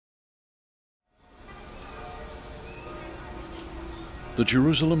The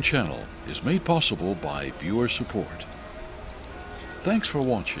Jerusalem Channel is made possible by viewer support. Thanks for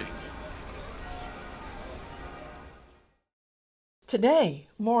watching. Today,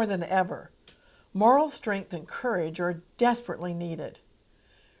 more than ever, moral strength and courage are desperately needed.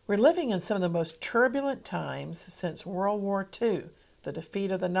 We're living in some of the most turbulent times since World War II, the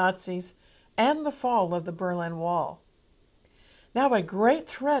defeat of the Nazis, and the fall of the Berlin Wall. Now, a great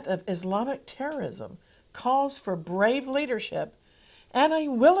threat of Islamic terrorism calls for brave leadership and a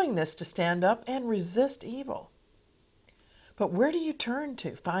willingness to stand up and resist evil. But where do you turn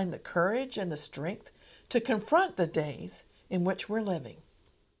to find the courage and the strength to confront the days in which we're living?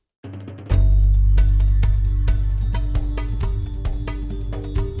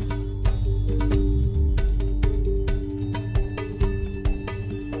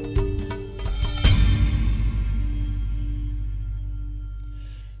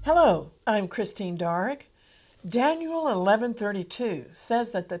 Hello, I'm Christine Darg. Daniel 11:32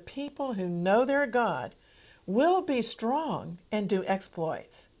 says that the people who know their God will be strong and do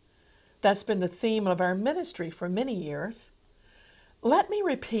exploits. That's been the theme of our ministry for many years. Let me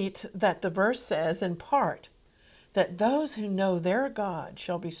repeat that the verse says in part that those who know their God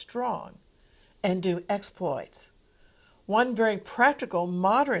shall be strong and do exploits. One very practical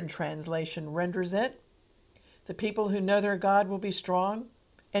modern translation renders it, the people who know their God will be strong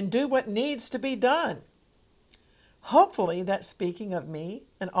and do what needs to be done. Hopefully that's speaking of me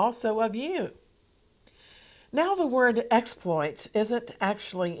and also of you. Now the word exploits isn't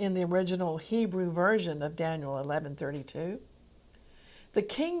actually in the original Hebrew version of Daniel 11:32. The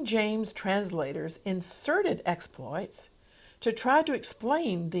King James translators inserted exploits to try to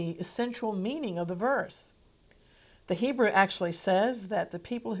explain the essential meaning of the verse. The Hebrew actually says that the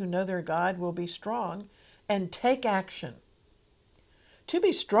people who know their God will be strong and take action. To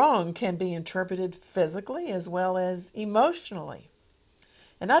be strong can be interpreted physically as well as emotionally.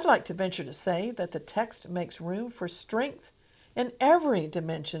 And I'd like to venture to say that the text makes room for strength in every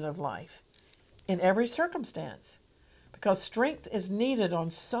dimension of life, in every circumstance, because strength is needed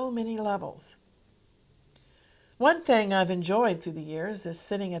on so many levels. One thing I've enjoyed through the years is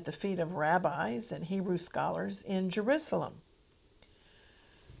sitting at the feet of rabbis and Hebrew scholars in Jerusalem.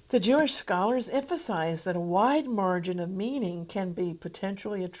 The Jewish scholars emphasize that a wide margin of meaning can be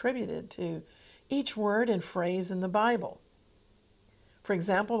potentially attributed to each word and phrase in the Bible. For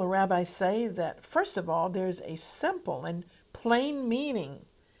example, the rabbis say that, first of all, there's a simple and plain meaning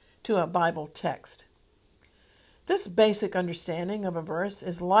to a Bible text. This basic understanding of a verse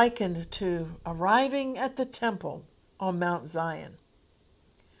is likened to arriving at the temple on Mount Zion.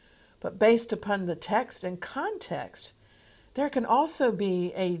 But based upon the text and context, there can also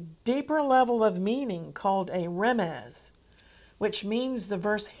be a deeper level of meaning called a remez, which means the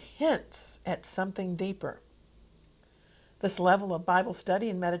verse hints at something deeper. This level of Bible study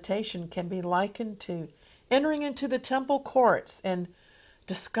and meditation can be likened to entering into the temple courts and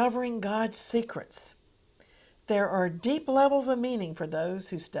discovering God's secrets. There are deep levels of meaning for those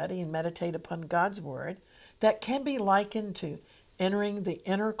who study and meditate upon God's Word that can be likened to entering the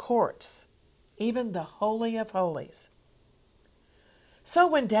inner courts, even the Holy of Holies. So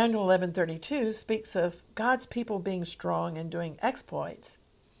when Daniel 11:32 speaks of God's people being strong and doing exploits,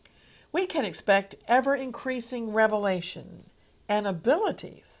 we can expect ever-increasing revelation and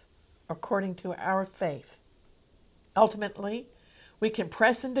abilities according to our faith. Ultimately, we can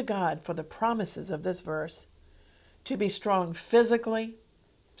press into God for the promises of this verse to be strong physically,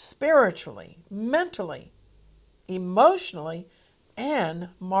 spiritually, mentally, emotionally, and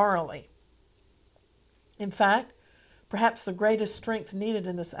morally. In fact, perhaps the greatest strength needed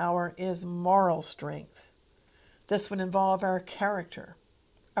in this hour is moral strength. This would involve our character,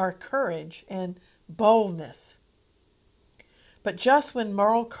 our courage, and boldness. But just when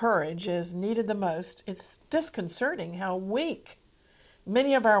moral courage is needed the most, it's disconcerting how weak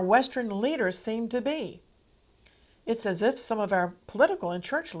many of our Western leaders seem to be. It's as if some of our political and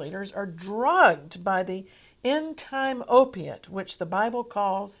church leaders are drugged by the end-time opiate, which the Bible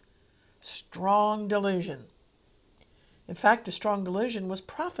calls strong delusion. In fact, a strong delusion was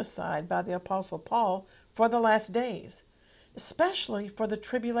prophesied by the Apostle Paul for the last days, especially for the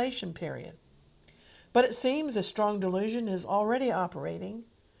tribulation period. But it seems a strong delusion is already operating,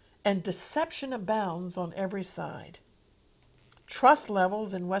 and deception abounds on every side. Trust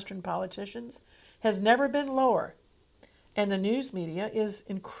levels in Western politicians has never been lower, and the news media is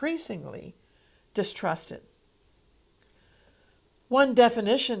increasingly distrusted. One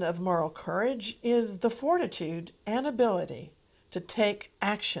definition of moral courage is the fortitude and ability to take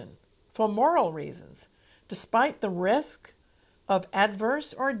action for moral reasons, despite the risk of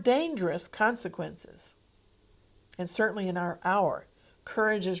adverse or dangerous consequences. And certainly in our hour,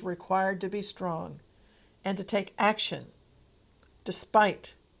 courage is required to be strong and to take action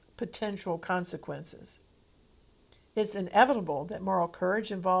despite potential consequences. It's inevitable that moral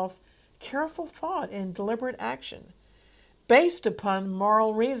courage involves careful thought and deliberate action based upon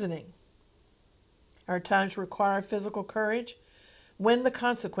moral reasoning. Our times require physical courage when the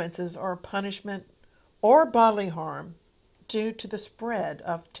consequences are punishment or bodily harm due to the spread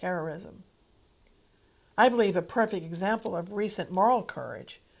of terrorism. I believe a perfect example of recent moral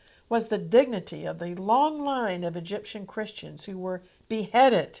courage was the dignity of the long line of Egyptian Christians who were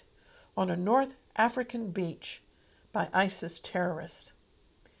beheaded on a North African beach by ISIS terrorists.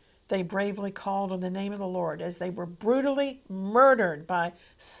 They bravely called on the name of the Lord as they were brutally murdered by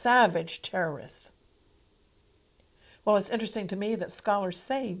savage terrorists. Well, it's interesting to me that scholars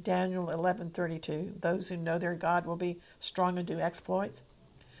say Daniel 11:32, those who know their God will be strong and do exploits,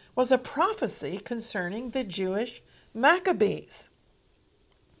 was a prophecy concerning the Jewish Maccabees.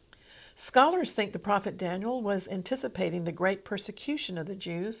 Scholars think the prophet Daniel was anticipating the great persecution of the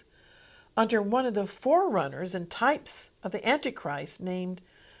Jews under one of the forerunners and types of the Antichrist named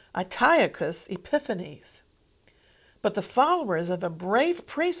Antiochus Epiphanes. But the followers of a brave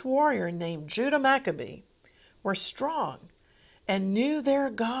priest warrior named Judah Maccabee were strong and knew their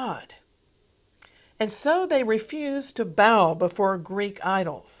God. And so they refused to bow before Greek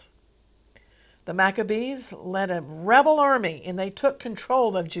idols. The Maccabees led a rebel army and they took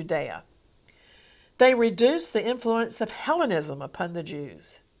control of Judea. They reduced the influence of Hellenism upon the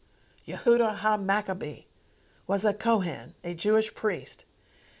Jews. Yehuda ha-Maccabee was a Kohen, a Jewish priest,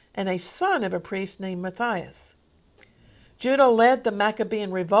 and a son of a priest named Matthias. Judah led the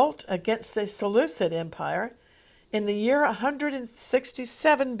Maccabean revolt against the Seleucid Empire in the year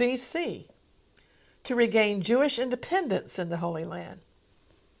 167 BC to regain Jewish independence in the Holy Land.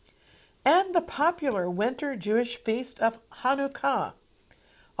 And the popular winter Jewish feast of Hanukkah,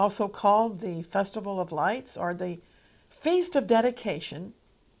 also called the Festival of Lights or the Feast of Dedication,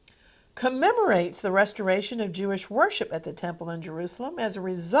 commemorates the restoration of Jewish worship at the temple in Jerusalem as a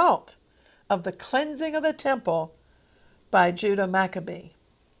result of the cleansing of the temple by Judah Maccabee.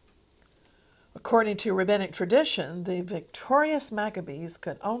 According to rabbinic tradition, the victorious Maccabees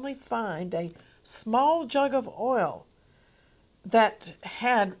could only find a small jug of oil that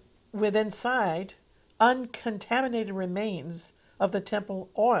had within inside uncontaminated remains of the temple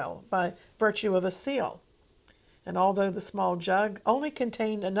oil by virtue of a seal. And although the small jug only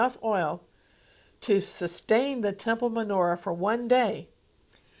contained enough oil to sustain the temple menorah for 1 day,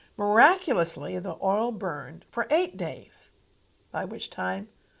 miraculously the oil burned for 8 days, by which time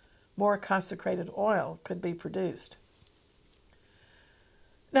more consecrated oil could be produced.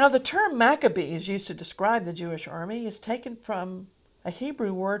 Now, the term Maccabees used to describe the Jewish army is taken from a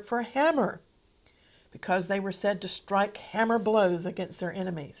Hebrew word for hammer, because they were said to strike hammer blows against their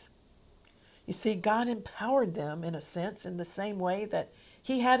enemies. You see, God empowered them, in a sense, in the same way that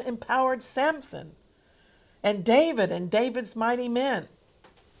he had empowered Samson and David and David's mighty men.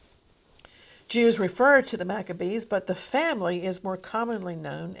 Jews refer to the Maccabees, but the family is more commonly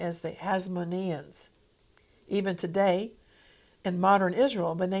known as the Hasmoneans. Even today, in modern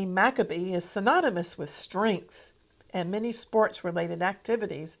Israel, the name Maccabee is synonymous with strength, and many sports-related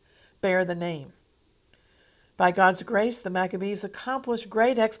activities bear the name. By God's grace, the Maccabees accomplished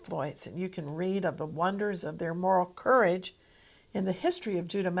great exploits, and you can read of the wonders of their moral courage in the history of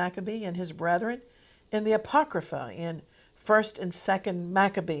Judah Maccabee and his brethren in the Apocrypha in 1st and 2nd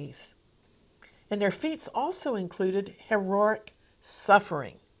Maccabees. And their feats also included heroic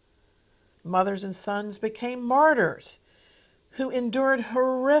suffering. Mothers and sons became martyrs who endured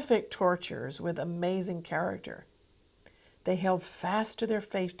horrific tortures with amazing character. They held fast to their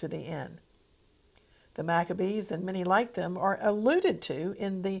faith to the end. The Maccabees, and many like them, are alluded to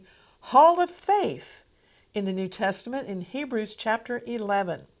in the Hall of Faith in the New Testament in Hebrews chapter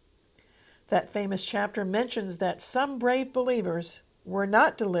 11. That famous chapter mentions that some brave believers were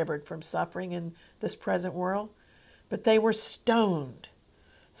not delivered from suffering in this present world, but they were stoned.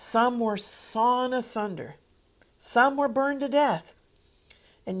 Some were sawn asunder. Some were burned to death.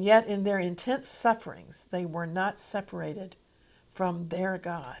 And yet in their intense sufferings, they were not separated from their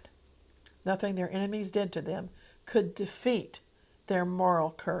God. Nothing their enemies did to them could defeat their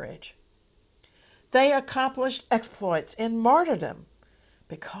moral courage. They accomplished exploits in martyrdom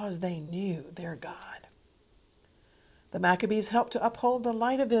because they knew their God. The Maccabees helped to uphold the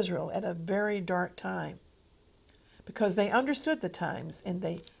light of Israel at a very dark time because they understood the times and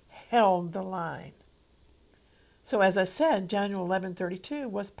they held the line. So as I said, Daniel 11:32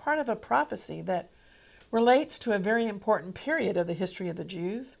 was part of a prophecy that relates to a very important period of the history of the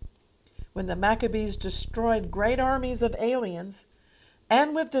Jews. When the Maccabees destroyed great armies of aliens,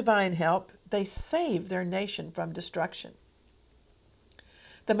 and with divine help, they saved their nation from destruction.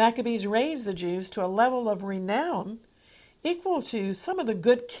 The Maccabees raised the Jews to a level of renown equal to some of the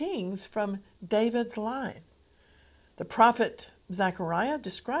good kings from David's line. The prophet Zechariah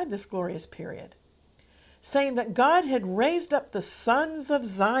described this glorious period, saying that God had raised up the sons of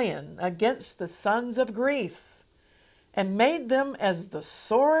Zion against the sons of Greece and made them as the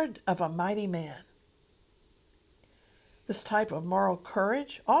sword of a mighty man. This type of moral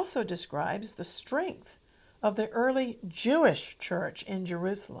courage also describes the strength of the early Jewish church in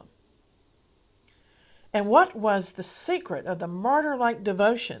Jerusalem. And what was the secret of the martyr-like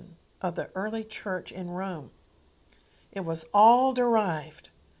devotion of the early church in Rome? It was all derived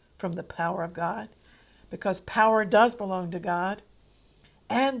from the power of God, because power does belong to God,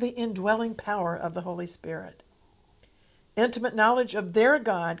 and the indwelling power of the Holy Spirit. Intimate knowledge of their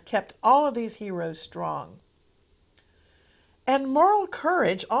God kept all of these heroes strong. And moral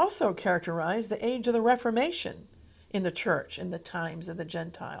courage also characterized the age of the Reformation in the church in the times of the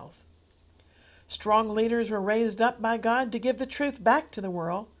Gentiles. Strong leaders were raised up by God to give the truth back to the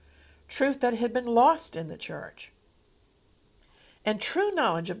world, truth that had been lost in the church. And true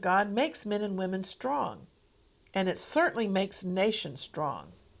knowledge of God makes men and women strong, and it certainly makes nations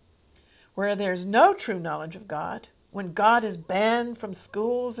strong. Where there's no true knowledge of God, when God is banned from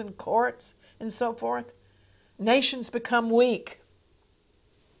schools and courts and so forth, nations become weak.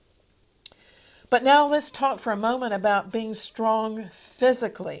 But now let's talk for a moment about being strong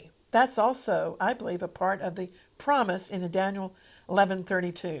physically. That's also, I believe, a part of the promise in Daniel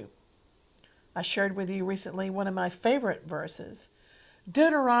 11:32. I shared with you recently one of my favorite verses,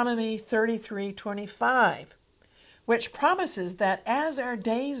 Deuteronomy 33:25, which promises that as our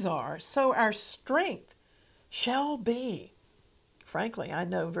days are, so our strength shall be. Frankly, I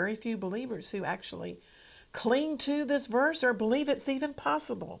know very few believers who actually cling to this verse or believe it's even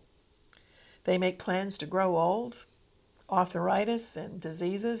possible. They make plans to grow old. Arthritis and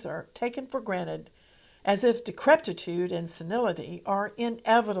diseases are taken for granted as if decrepitude and senility are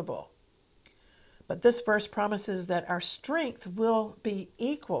inevitable. But this verse promises that our strength will be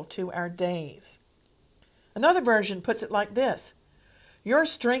equal to our days. Another version puts it like this: your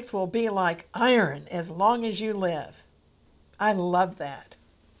strength will be like iron as long as you live. I love that.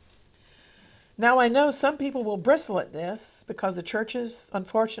 Now, I know some people will bristle at this because the churches,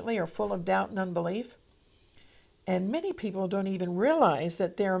 unfortunately, are full of doubt and unbelief. And many people don't even realize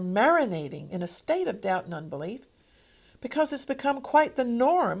that they're marinating in a state of doubt and unbelief because it's become quite the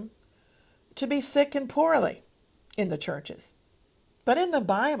norm to be sick and poorly in the churches. But in the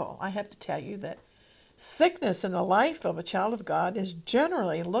Bible, I have to tell you that sickness in the life of a child of God is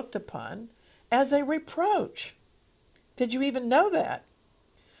generally looked upon as a reproach. Did you even know that?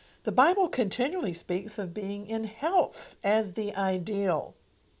 The Bible continually speaks of being in health as the ideal.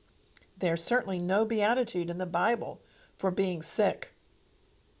 There's certainly no beatitude in the Bible for being sick.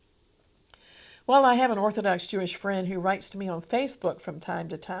 Well, I have an Orthodox Jewish friend who writes to me on Facebook from time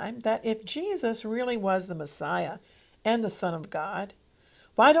to time that if Jesus really was the Messiah and the Son of God,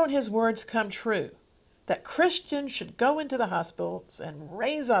 why don't his words come true? That Christians should go into the hospitals and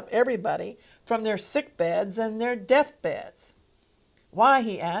raise up everybody from their sick beds and their deathbeds. Why,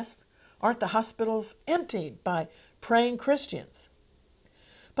 he asks, aren't the hospitals emptied by praying Christians?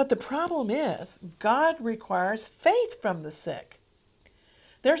 But the problem is, God requires faith from the sick.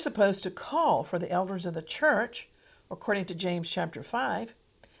 They're supposed to call for the elders of the church, according to James chapter 5,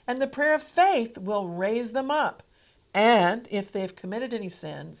 and the prayer of faith will raise them up. And if they've committed any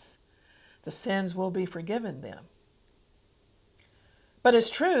sins, the sins will be forgiven them. But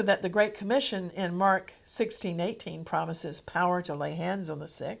it's true that the Great Commission in Mark 16:18 promises power to lay hands on the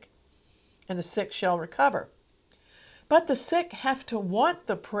sick, and the sick shall recover. But the sick have to want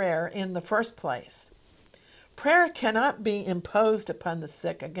the prayer in the first place. Prayer cannot be imposed upon the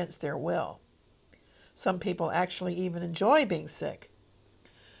sick against their will. Some people actually even enjoy being sick.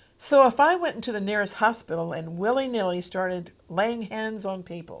 So if I went into the nearest hospital and willy-nilly started laying hands on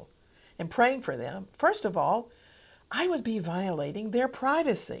people and praying for them, first of all, I would be violating their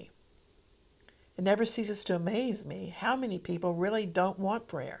privacy. It never ceases to amaze me how many people really don't want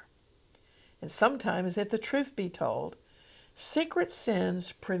prayer. And sometimes, if the truth be told, secret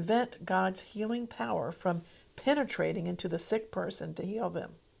sins prevent God's healing power from penetrating into the sick person to heal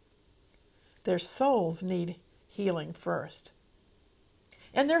them. Their souls need healing first.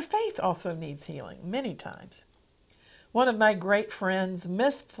 And their faith also needs healing many times. One of my great friends,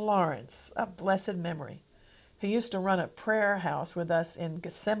 Miss Florence, of blessed memory, who used to run a prayer house with us in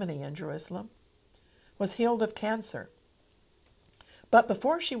Gethsemane in Jerusalem, was healed of cancer. But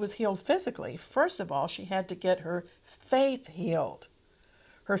before she was healed physically, first of all, she had to get her faith healed.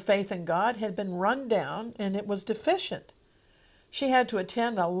 Her faith in God had been run down and it was deficient. She had to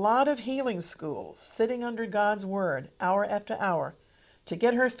attend a lot of healing schools, sitting under God's word hour after hour, to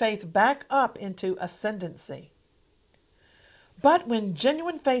get her faith back up into ascendancy. But when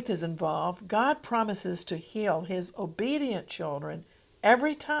genuine faith is involved, God promises to heal his obedient children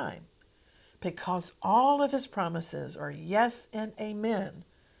every time, because all of his promises are yes and amen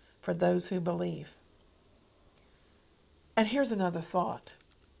for those who believe. And here's another thought.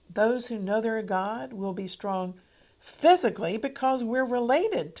 Those who know their God will be strong physically because we're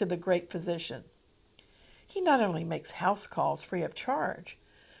related to the great physician. He not only makes house calls free of charge,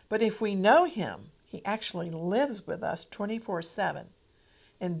 but if we know him, he actually lives with us 24/7,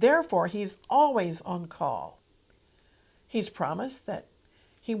 and therefore he's always on call. He's promised that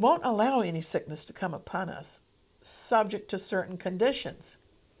he won't allow any sickness to come upon us, subject to certain conditions.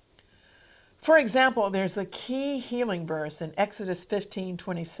 For example, there's a key healing verse in Exodus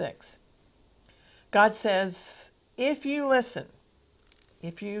 15:26. God says, if you listen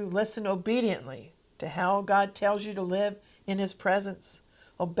obediently to how God tells you to live in his presence,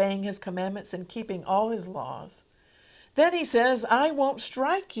 obeying his commandments and keeping all his laws, then he says, I won't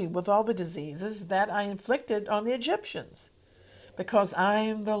strike you with all the diseases that I inflicted on the Egyptians, because I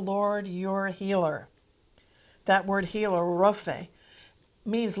am the Lord your healer. That word healer, Rophe,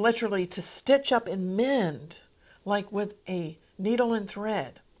 means literally to stitch up and mend, like with a needle and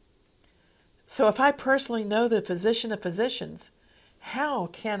thread. So if I personally know the physician of physicians, how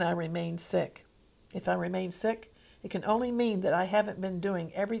can I remain sick? If I remain sick, it can only mean that I haven't been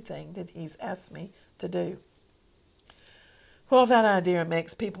doing everything that he's asked me to do. Well, that idea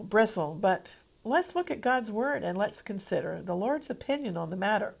makes people bristle, but let's look at God's word and let's consider the Lord's opinion on the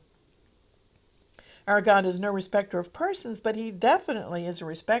matter. Our God is no respecter of persons, but he definitely is a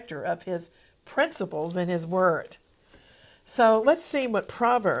respecter of his principles and his word. So let's see what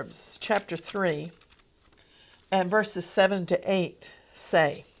Proverbs chapter 3 and verses 7 to 8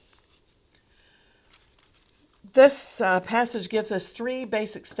 say. This passage gives us three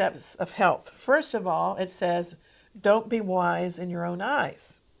basic steps of health. First of all, it says, don't be wise in your own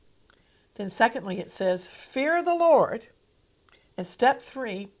eyes. Then secondly, it says, fear the Lord. And step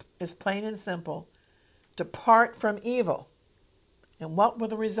 3 is plain and simple, depart from evil. And what will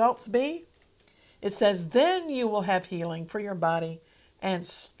the results be? It says, then you will have healing for your body and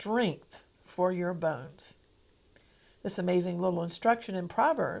strength for your bones. This amazing little instruction in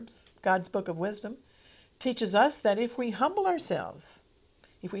Proverbs, God's book of wisdom, teaches us that if we humble ourselves,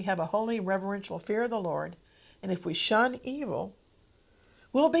 if we have a holy reverential fear of the Lord, and if we shun evil,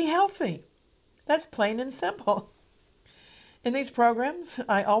 we'll be healthy. That's plain and simple. In these programs,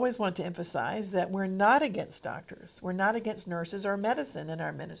 I always want to emphasize that we're not against doctors. We're not against nurses or medicine in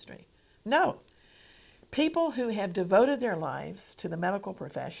our ministry. No. People who have devoted their lives to the medical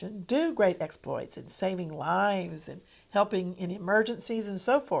profession do great exploits in saving lives and helping in emergencies and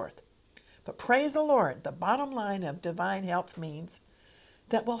so forth. But praise the Lord, the bottom line of divine health means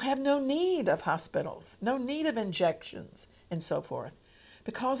that we'll have no need of hospitals, no need of injections and so forth,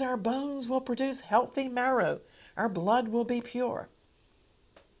 because our bones will produce healthy marrow. Our blood will be pure.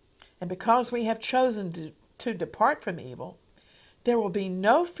 And because we have chosen to depart from evil, there will be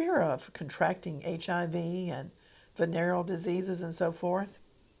no fear of contracting HIV and venereal diseases and so forth.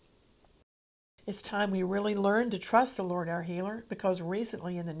 It's time we really learn to trust the Lord our healer, because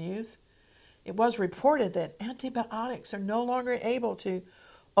recently in the news, it was reported that antibiotics are no longer able to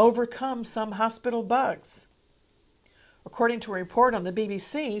overcome some hospital bugs. According to a report on the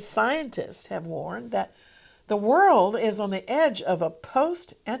BBC, scientists have warned that the world is on the edge of a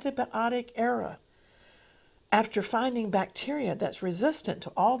post-antibiotic era after finding bacteria that's resistant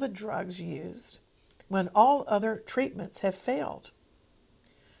to all the drugs used when all other treatments have failed.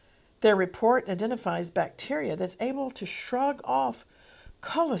 Their report identifies bacteria that's able to shrug off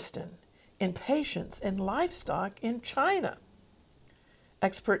colistin in patients and livestock in China.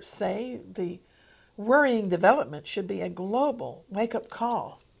 Experts say the worrying development should be a global wake-up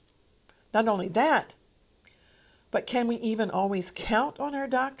call. Not only that, but can we even always count on our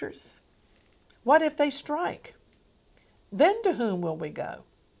doctors? What if they strike? Then to whom will we go?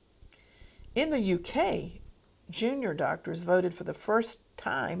 In the UK, junior doctors voted for the first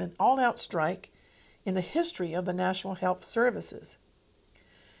time an all-out strike in the history of the National Health Services.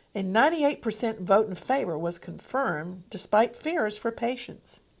 A 98% vote in favor was confirmed despite fears for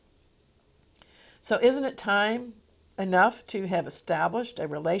patients. So isn't it time enough to have established a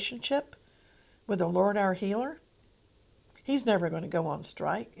relationship with the Lord our healer? He's never going to go on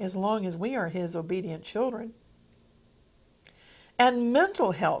strike as long as we are his obedient children. And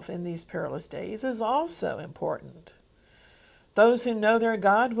mental health in these perilous days is also important. Those who know their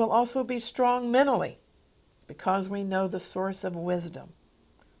God will also be strong mentally because we know the source of wisdom.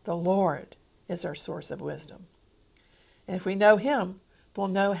 The Lord is our source of wisdom. And if we know Him, we'll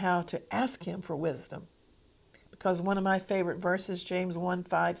know how to ask Him for wisdom. Because one of my favorite verses, James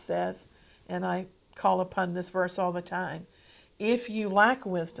 1:5 says, and I call upon this verse all the time, if you lack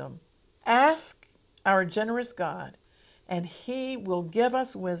wisdom, ask our generous God, and He will give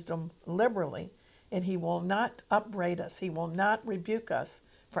us wisdom liberally, and He will not upbraid us. He will not rebuke us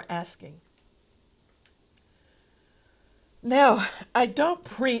for asking. Now, I don't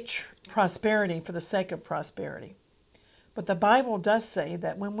preach prosperity for the sake of prosperity, but the Bible does say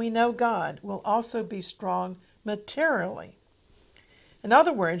that when we know God, we'll also be strong materially. In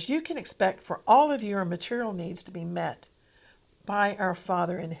other words, you can expect for all of your material needs to be met by our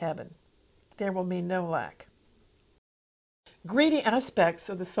Father in heaven. There will be no lack. Greedy aspects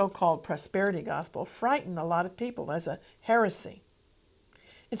of the so-called prosperity gospel frighten a lot of people as a heresy.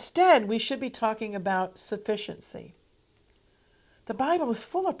 Instead, we should be talking about sufficiency. The Bible is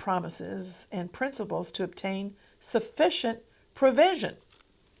full of promises and principles to obtain sufficient provision.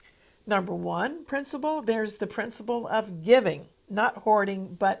 Number one principle, there's the principle of giving, not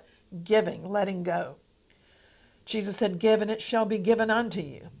hoarding, but giving, letting go. Jesus said, "Give, and it shall be given unto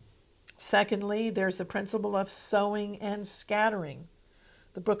you." Secondly, there's the principle of sowing and scattering.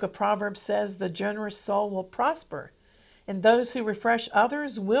 The book of Proverbs says, "The generous soul will prosper, and those who refresh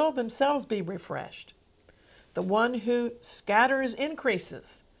others will themselves be refreshed." The one who scatters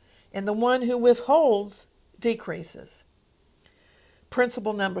increases, and the one who withholds decreases.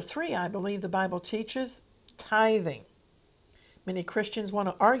 Principle number 3, I believe the Bible teaches, tithing. Many Christians want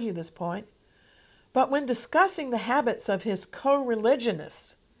to argue this point, but when discussing the habits of his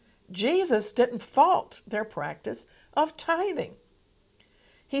co-religionists, Jesus didn't fault their practice of tithing.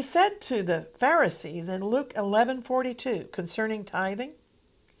 He said to the Pharisees in Luke 11:42 concerning tithing,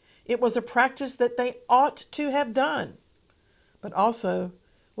 it was a practice that they ought to have done, but also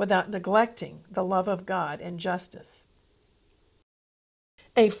without neglecting the love of God and justice.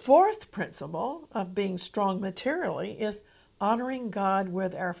 A fourth principle of being strong materially is honoring God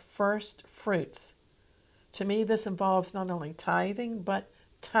with our first fruits. To me, this involves not only tithing, but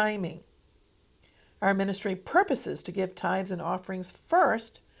timing. Our ministry purposes to give tithes and offerings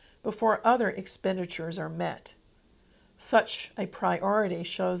first before other expenditures are met. Such a priority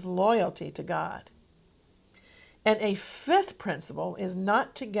shows loyalty to God. And a fifth principle is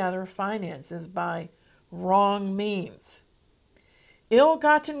not to gather finances by wrong means.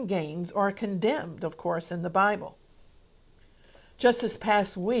 Ill-gotten gains are condemned, of course, in the Bible. Just this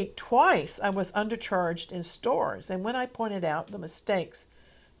past week, twice I was undercharged in stores, and when I pointed out the mistakes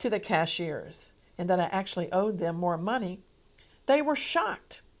to the cashiers and that I actually owed them more money, they were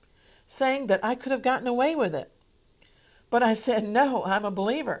shocked, saying that I could have gotten away with it. But I said, no, I'm a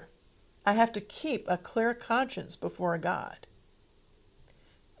believer. I have to keep a clear conscience before God.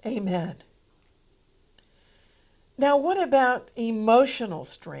 Amen. Now, what about emotional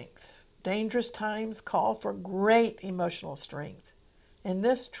strength? Dangerous times call for great emotional strength, and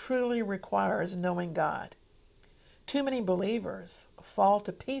this truly requires knowing God. Too many believers fall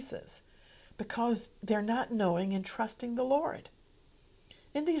to pieces because they're not knowing and trusting the Lord.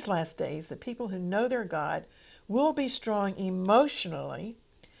 In these last days, the people who know their God will be strong emotionally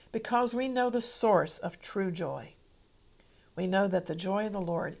because we know the source of true joy. We know that the joy of the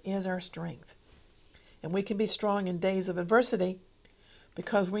Lord is our strength. And we can be strong in days of adversity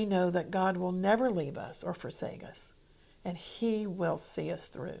because we know that God will never leave us or forsake us, and He will see us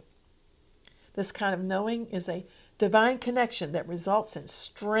through. This kind of knowing is a divine connection that results in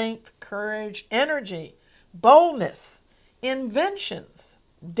strength, courage, energy, boldness, inventions,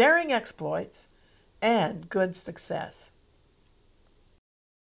 daring exploits, and good success.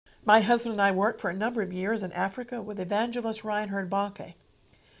 My husband and I worked for a number of years in Africa with evangelist Reinhard Bonnke.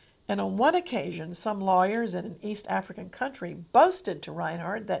 And on one occasion, some lawyers in an East African country boasted to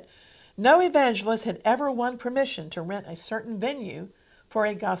Reinhard that no evangelist had ever won permission to rent a certain venue for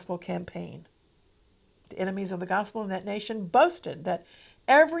a gospel campaign. The enemies of the gospel in that nation boasted that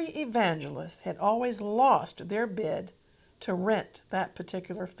every evangelist had always lost their bid to rent that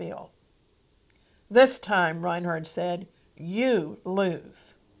particular field. This time, Reinhard said, you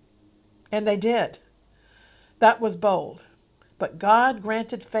lose. And they did. That was bold. But God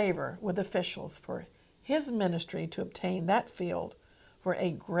granted favor with officials for His ministry to obtain that field for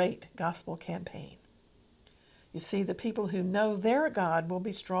a great gospel campaign. You see, the people who know their God will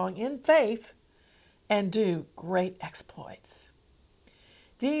be strong in faith and do great exploits.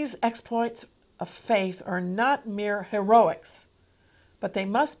 These exploits of faith are not mere heroics, but they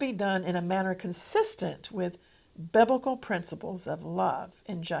must be done in a manner consistent with biblical principles of love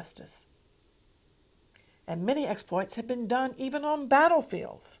and justice. And many exploits have been done even on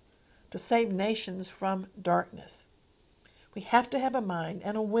battlefields to save nations from darkness. We have to have a mind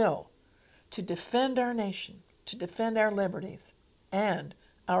and a will to defend our nation, to defend our liberties and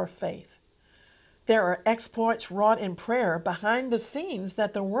our faith. There are exploits wrought in prayer behind the scenes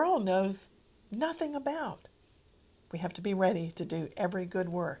that the world knows nothing about. We have to be ready to do every good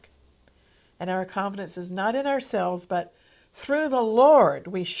work. And our confidence is not in ourselves, but through the Lord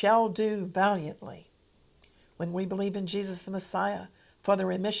we shall do valiantly. When we believe in Jesus the Messiah for the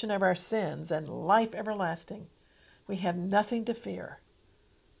remission of our sins and life everlasting, we have nothing to fear.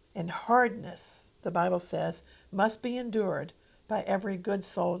 And hardness, the Bible says, must be endured by every good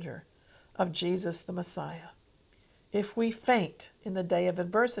soldier of Jesus the Messiah. If we faint in the day of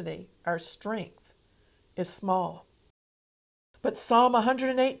adversity, our strength is small. But Psalm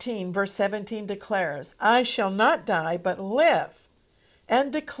 118, verse 17 declares, I shall not die, but live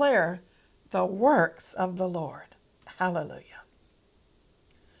and declare the works of the Lord. Hallelujah.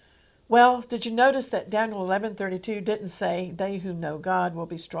 Well, did you notice that Daniel 11:32 didn't say they who know God will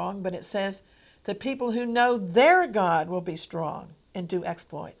be strong, but it says the people who know their God will be strong and do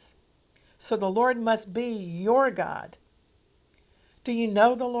exploits. So the Lord must be your God. Do you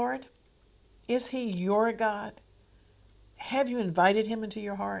know the Lord? Is he your God? Have you invited him into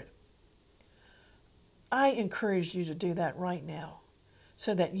your heart? I encourage you to do that right now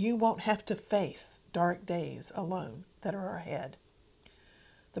so that you won't have to face dark days alone that are ahead.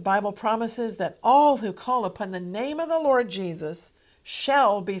 The Bible promises that all who call upon the name of the Lord Jesus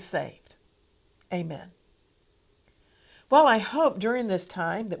shall be saved. Amen. Well, I hope during this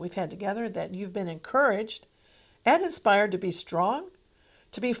time that we've had together that you've been encouraged and inspired to be strong,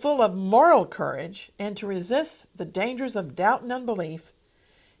 to be full of moral courage, and to resist the dangers of doubt and unbelief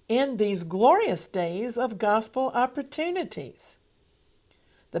in these glorious days of gospel opportunities.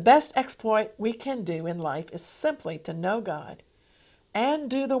 The best exploit we can do in life is simply to know God and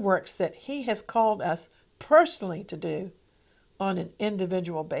do the works that he has called us personally to do on an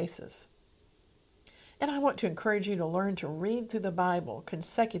individual basis. And I want to encourage you to learn to read through the Bible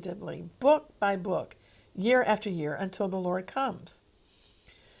consecutively, book by book, year after year, until the Lord comes.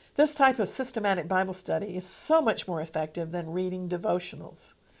 This type of systematic Bible study is so much more effective than reading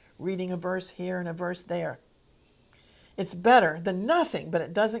devotionals, reading a verse here and a verse there. It's better than nothing, but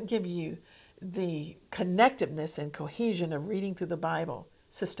it doesn't give you the connectiveness and cohesion of reading through the Bible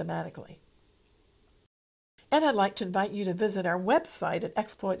systematically. And I'd like to invite you to visit our website at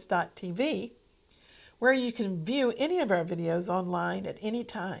exploits.tv, where you can view any of our videos online at any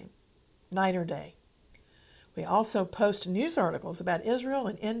time, night or day. We also post news articles about Israel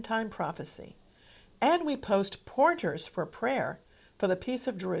and end-time prophecy. And we post pointers for prayer for the peace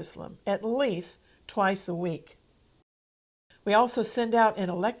of Jerusalem at least twice a week. We also send out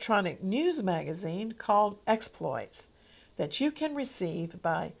an electronic news magazine called Exploits that you can receive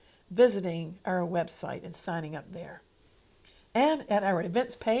by visiting our website and signing up there. And at our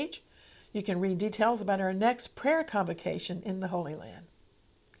events page, you can read details about our next prayer convocation in the Holy Land.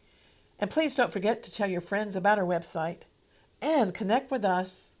 And please don't forget to tell your friends about our website and connect with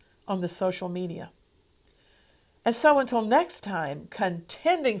us on the social media. And so until next time,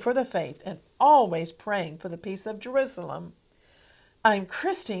 contending for the faith and always praying for the peace of Jerusalem, I'm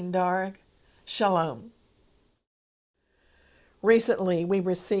Christine Darg. Shalom. Recently, we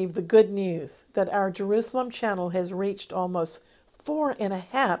received the good news that our Jerusalem channel has reached almost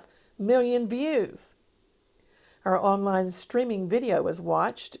 4.5 million views. Our online streaming video is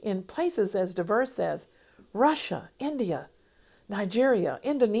watched in places as diverse as Russia, India, Nigeria,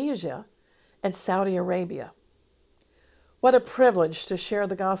 Indonesia, and Saudi Arabia. What a privilege to share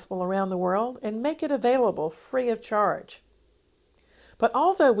the gospel around the world and make it available free of charge. But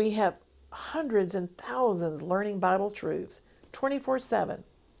although we have hundreds and thousands learning Bible truths 24/7,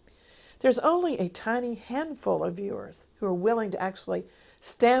 there's only a tiny handful of viewers who are willing to actually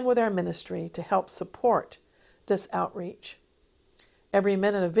stand with our ministry to help support this outreach. Every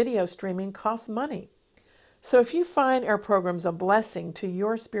minute of video streaming costs money. So if you find our programs a blessing to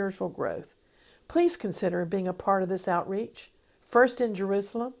your spiritual growth, please consider being a part of this outreach, first in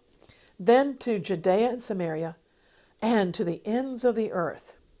Jerusalem, then to Judea and Samaria, and to the ends of the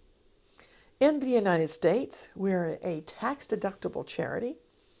earth. In the United States, we're a tax-deductible charity,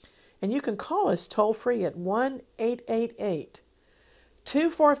 and you can call us toll-free at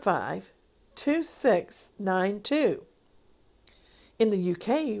 1-888-245-2692. In the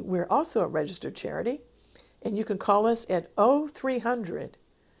UK, we're also a registered charity, and you can call us at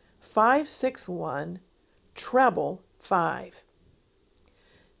 0300-561-555.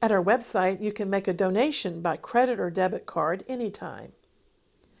 At our website, you can make a donation by credit or debit card anytime.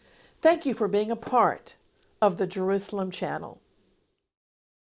 Thank you for being a part of the Jerusalem Channel.